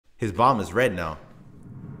His bomb is red now.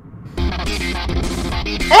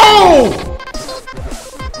 Oh!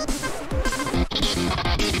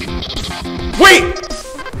 Wait!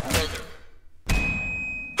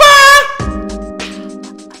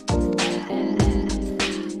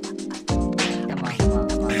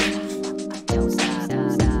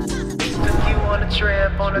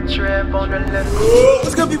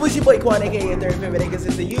 What's good, people? It's your boy Quan, aka 35 Niggas.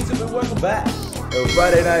 It's the YouTube, and welcome back to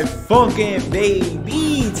Friday Night Funkin',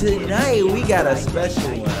 baby. Tonight we got a special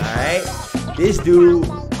one, alright? This dude,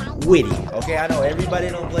 Whitty. Okay, I know everybody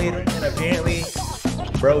don't play him, and apparently,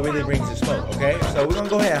 bro really brings the smoke. Okay, so we're gonna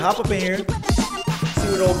go ahead and hop up in here, see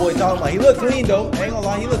what old boy talking about. He look clean though. I ain't gonna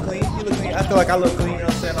lie, he look clean. He look clean. I feel like I look clean. You know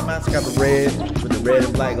what I'm saying? I'm actually got the red with the red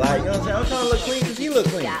and black light. You know what I'm saying? I'm trying to look clean because he look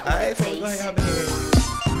clean. Alright, so go ahead and hop in here.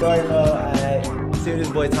 Alright, see what this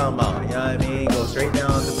boy talking about. You know what I mean? Go straight down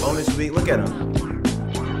to bonus week. Look at him.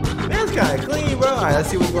 Man's kind of clean, bro. Alright, let's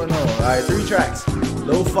see what's going on. Alright, 3 tracks.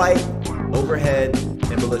 Low fight, overhead,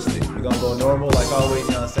 and ballistic. We're gonna go normal like always,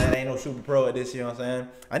 you know what I'm saying? Ain't no super pro at this, you know what I'm saying?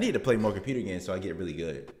 I need to play more computer games so I get really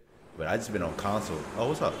good. But I just been on console. Oh,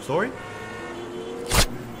 what's up? Sorry?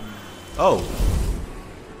 Oh.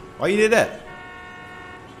 Why you did that?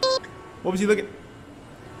 What was he looking?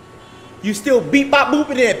 You still beep bop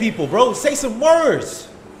booping at people, bro. Say some words.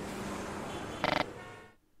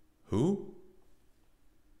 Who?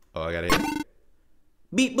 Oh, I got it.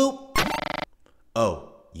 Beep boop.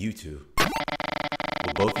 Oh, you two.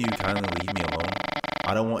 Will both of you kindly leave me alone?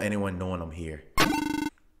 I don't want anyone knowing I'm here.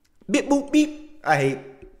 Beep boop beep. I hate.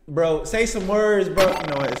 Bro, say some words, bro. You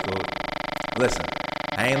know what? It's cool. Listen,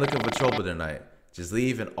 I ain't looking for trouble tonight. Just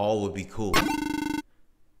leave and all will be cool.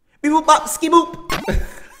 Beep boop bop ski boop.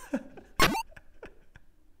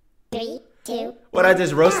 3, 2. What, I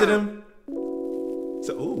just roasted him?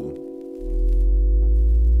 So, ooh.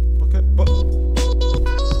 Okay.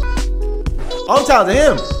 Oh, I'm talking to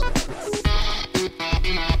him.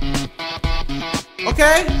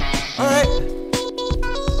 Okay. All right.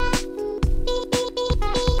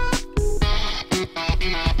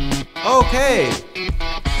 Okay.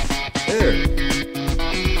 Hey.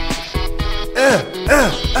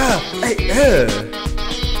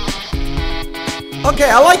 Okay,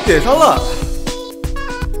 I like this. Hold up.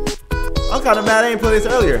 I'm kind of mad I didn't play this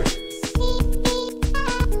earlier.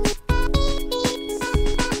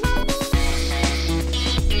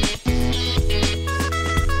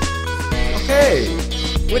 Okay.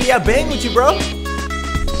 Whitty, I bang with you, bro.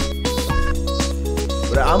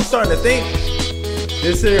 But I'm starting to think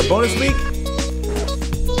this here bonus week,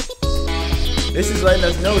 this is letting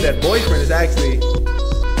us know that boyfriend is actually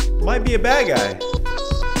might be a bad guy.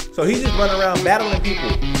 So he's just running around battling people.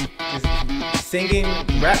 Just singing,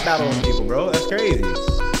 rap battling people, bro. That's crazy.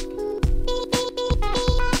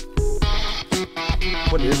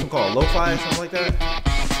 What is this one called? Lo-fi or something like that?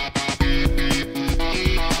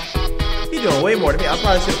 He's doing way more than me. I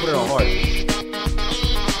probably should have put it on hard.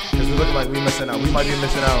 Because we're looking like we missing out. We might be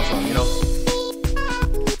missing out on something, you know?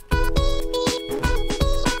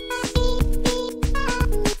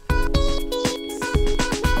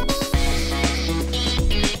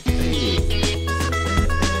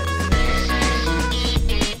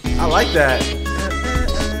 I like that.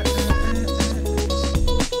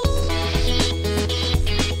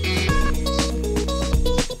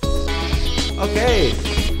 Okay.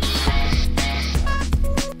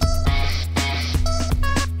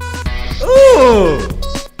 Ooh.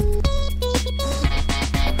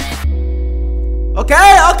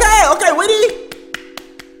 Okay, Whitty.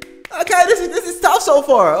 Okay, this is tough so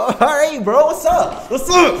far. All right, bro. What's up? What's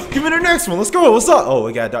up? Give me the next one. Let's go. What's up? Oh,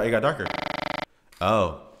 it got darker.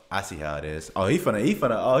 Oh. I see how it is. Oh, he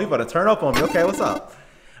finna turn up on me. Okay, what's up?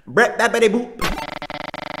 Brett, that betty boop.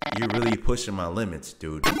 You're really pushing my limits,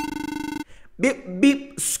 dude. Beep,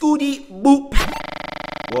 beep, scooty, boop.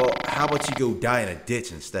 Well, how about you go die in a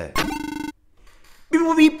ditch instead? Beep,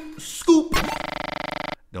 beep, beep, scoop.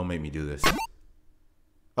 Don't make me do this.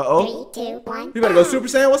 Uh-oh. 3, 2, 1. You better go Super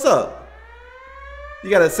Saiyan. What's up? You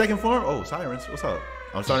got a second form? Oh, sirens. What's up?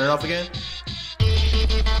 I'm starting it off again.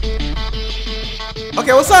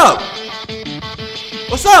 Okay, what's up?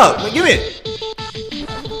 What's up? Give me it.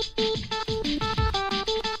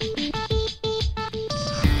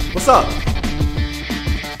 What's up?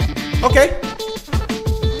 Okay.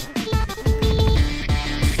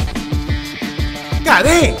 God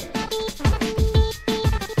dang.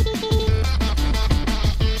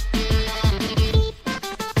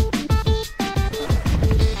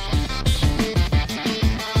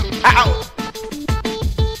 Ow.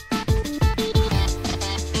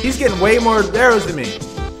 He's getting way more arrows than me.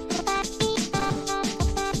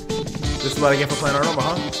 This about to get for playing our number,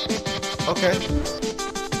 huh? Okay.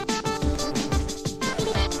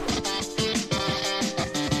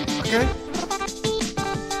 Okay.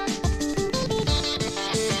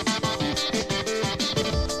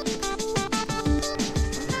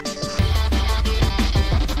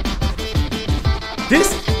 This,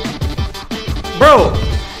 bro.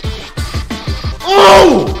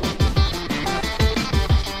 Oh!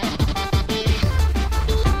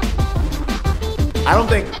 I don't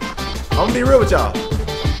think. I'm gonna be real with y'all.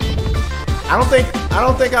 I don't think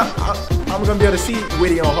I'm gonna be able to see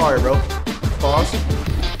Whitty on hard, bro. Pause.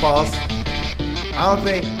 I don't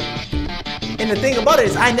think. And the thing about it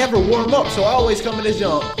is, I never warm up, so I always come in this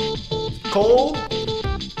jump cold. I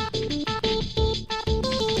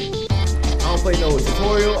don't play no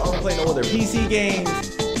tutorial. I don't play no other PC games.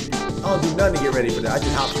 I don't do nothing to get ready for that. I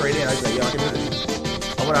just hop straight in. I just like, y'all can do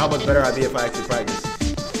this. I wonder how much better I'd be if I actually practice.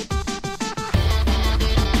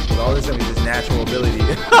 All this is gonna be just natural ability.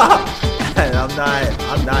 And I'm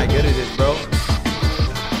not good at this, bro.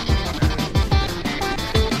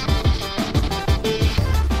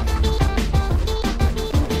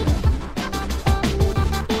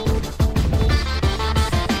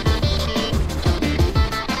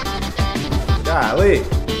 Golly.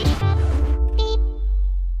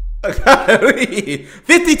 Golly.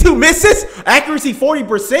 52 misses? Accuracy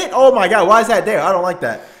 40%? Oh my god, why is that there? I don't like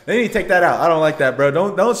that. They need to take that out. I don't like that, bro.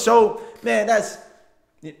 Don't show. Man, that's.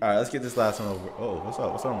 Alright, let's get this last one over. Oh, what's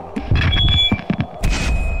up? What's up?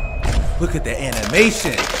 Look at the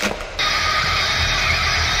animation.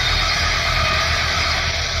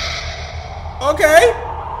 Okay.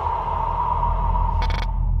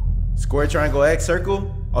 Square, triangle, X,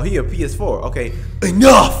 circle. Oh, he a PS4. Okay.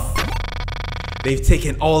 Enough! They've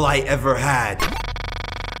taken all I ever had.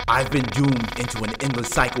 I've been doomed into an endless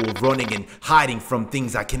cycle of running and hiding from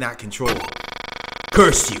things I cannot control.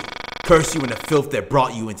 Curse you. Curse you and the filth that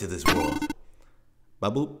brought you into this world.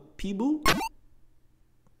 Babu, Peeboo?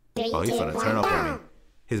 Oh, he's gonna turn up on me.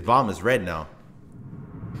 His bomb is red now.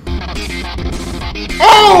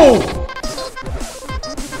 Oh!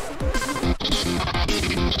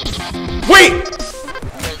 Wait!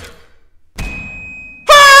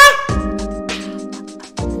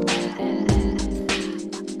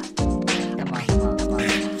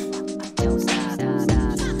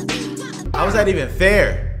 How was that even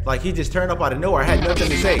fair? Like, he just turned up out of nowhere. I had nothing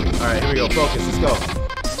to say. All right, here we go. Focus. Let's go.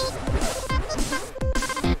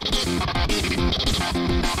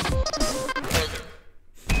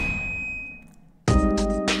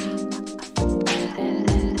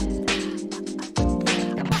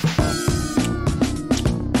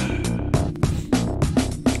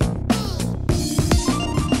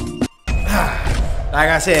 Like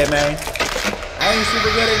I said, man, I ain't super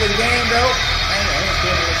good at this game, bro. I ain't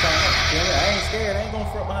scared of this time. I ain't scared. I ain't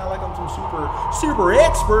gonna front behind like I'm some super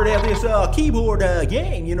expert at this keyboard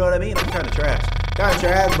game. You know what I mean? I'm kind of trash. But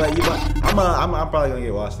I'm probably gonna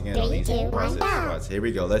get washed again. Three, two, one, go. Here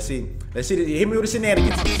we go. Let's see. Hit me with the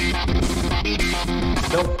shenanigans.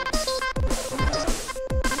 Nope.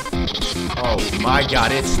 Oh my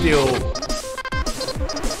God! It's still.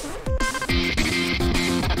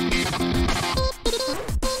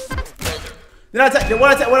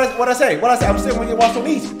 What I say? I'm still gonna get washed so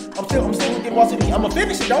easy. I'm still gonna get washed so easy. I'm gonna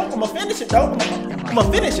finish it though. I'm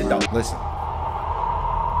gonna finish it though.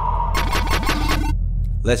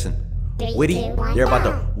 Listen. Whitty, you're about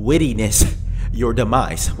to wittiness your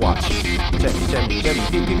demise. Watch. Check me. I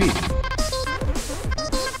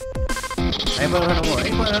ain't playing her no more.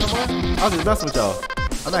 I was just messing with y'all.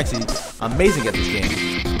 I'm actually amazing at this game.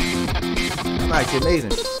 I'm actually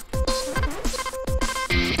amazing.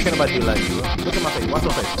 Can't nobody do like you. Look at my face. Watch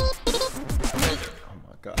my face. Oh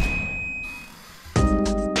my God.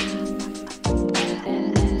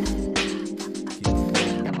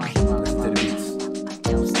 Listen to the beats.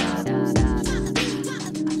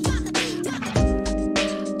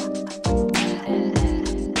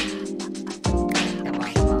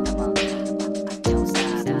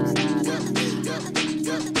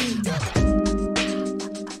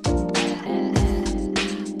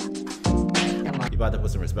 About to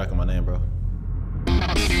put some respect on my name, bro.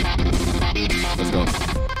 Let's go.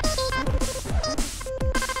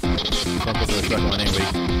 Don't put some respect on my name, wait.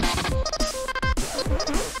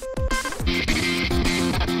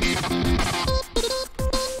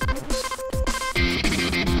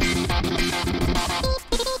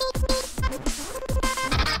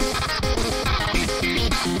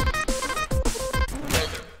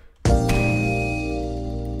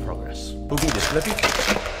 Progress. Who beat this? Flippy?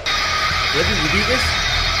 Flippy, you beat this?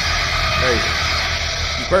 Crazy.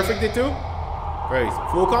 You perfected too? Crazy.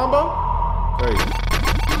 Full combo? Crazy.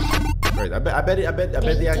 crazy. I bet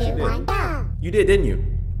they actually did. You did, didn't you?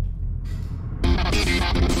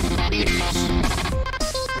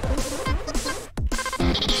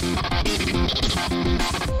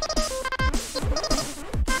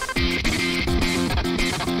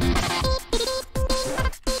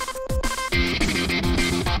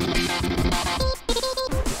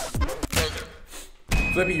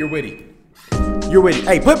 Flippy, you're witty. You're witty.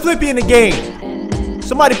 Hey, put Flippy in the game.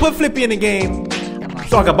 Somebody put Flippy in the game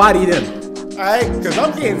so I can body them. Alright? Because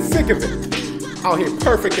I'm getting sick of it. Out here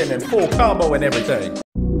perfect and in full combo and everything.